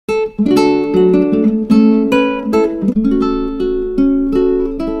Hi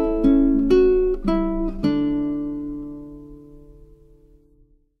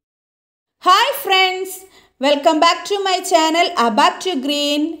friends, welcome back to my channel ABACTIVE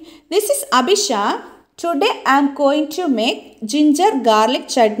GREEN. This is Abhisha. Today I am going to make ginger garlic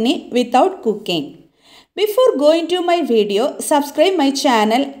chutney without cooking. Before going to my video, subscribe my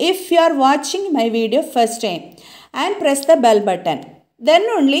channel if you are watching my video first time and press the bell button. Then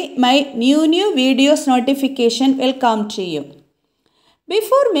only my new videos notification will come to you.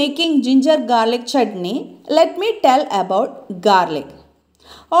 Before making ginger garlic chutney, let me tell about garlic.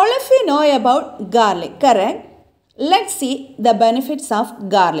 All of you know about garlic, correct? Let's see the benefits of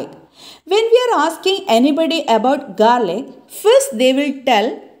garlic. When we are asking anybody about garlic, first they will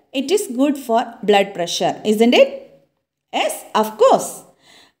tell it is good for blood pressure, isn't it? Yes, of course.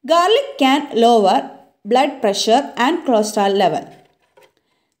 Garlic can lower blood pressure and cholesterol level.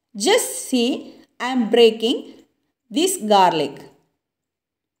 Just see, I am breaking this garlic.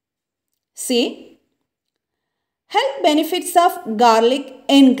 See? Health benefits of garlic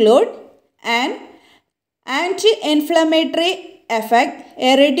include an anti-inflammatory effect,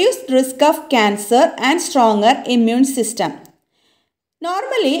 a reduced risk of cancer and stronger immune system.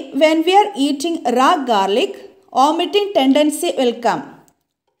 Normally, when we are eating raw garlic, vomiting tendency will come.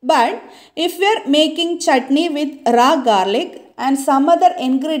 But if we are making chutney with raw garlic and some other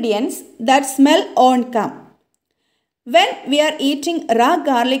ingredients, that smell won't come. When we are eating raw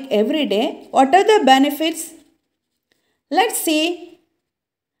garlic every day, what are the benefits? Let's see.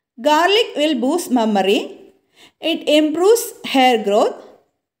 Garlic will boost memory. It improves hair growth.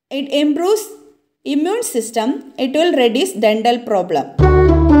 It improves immune system. It will reduce dental problem.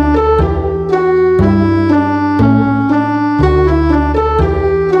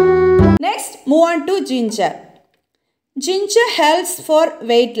 Next, move on to ginger. Ginger helps for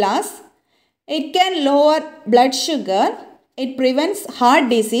weight loss. It can lower blood sugar. It prevents heart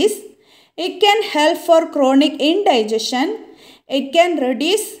disease. It can help for chronic indigestion. It can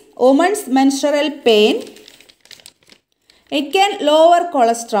reduce women's menstrual pain. It can lower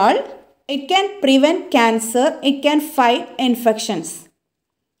cholesterol. It can prevent cancer. It can fight infections.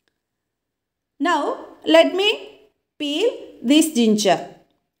 Now, let me peel this ginger.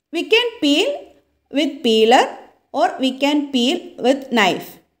 We can peel with peeler or we can peel with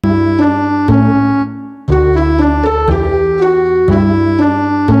knife.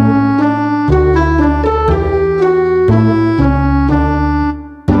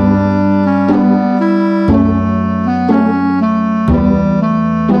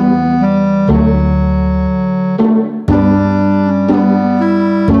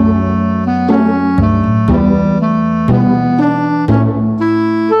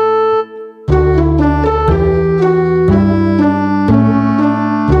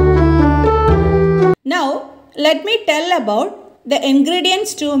 Let me tell about the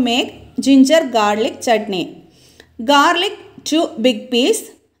ingredients to make ginger garlic chutney. Garlic 2 big piece,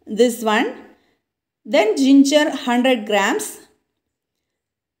 this one. Then ginger 100 grams.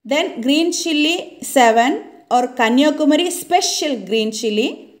 Then green chilli 7 or Kanyakumari special green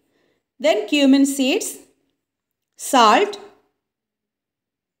chilli. Then cumin seeds, salt.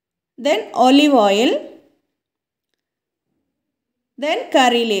 Then olive oil. Then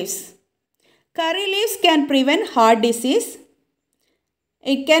curry leaves. Curry leaves can prevent heart disease.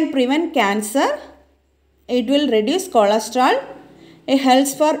 It can prevent cancer. It will reduce cholesterol. It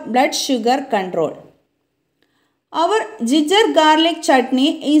helps for blood sugar control. Our ginger garlic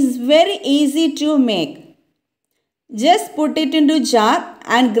chutney is very easy to make. Just put it into jar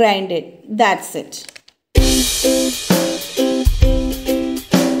and grind it. That's it.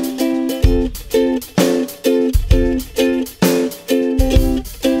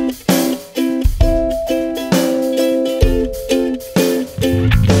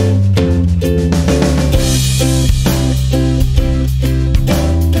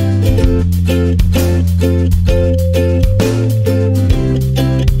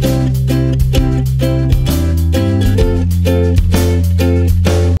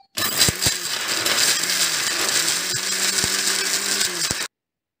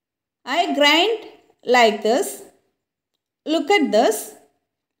 I grind like this. Look at this.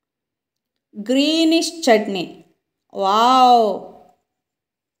 Greenish chutney. Wow.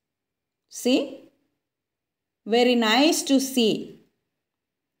 See? Very nice to see.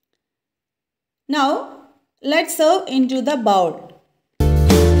 Now, let's serve into the bowl.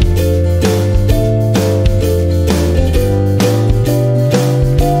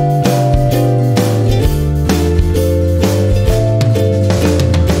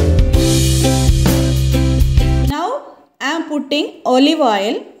 Now, I am putting olive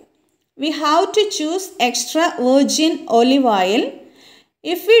oil we have to choose extra virgin olive oil.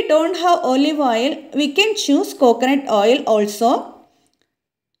 If we don't have olive oil, we can choose coconut oil also.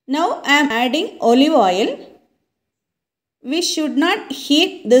 Now I am adding olive oil. We should not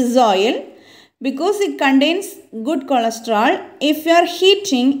heat this oil because it contains good cholesterol. If you are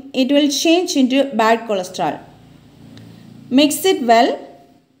heating, it will change into bad cholesterol. Mix it well.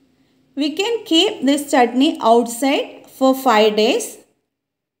 We can keep this chutney outside for 5 days.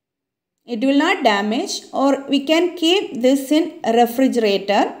 It will not damage, or we can keep this in a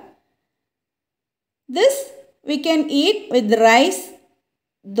refrigerator. This we can eat with rice,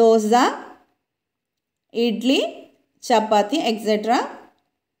 dosa, idli, chapati, etc.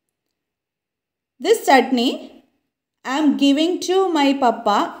 This chutney I am giving to my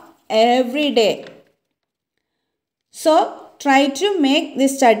papa every day. So try to make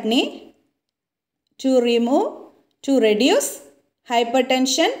this chutney to reduce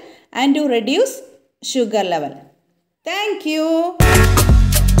hypertension and to reduce sugar level. Thank you.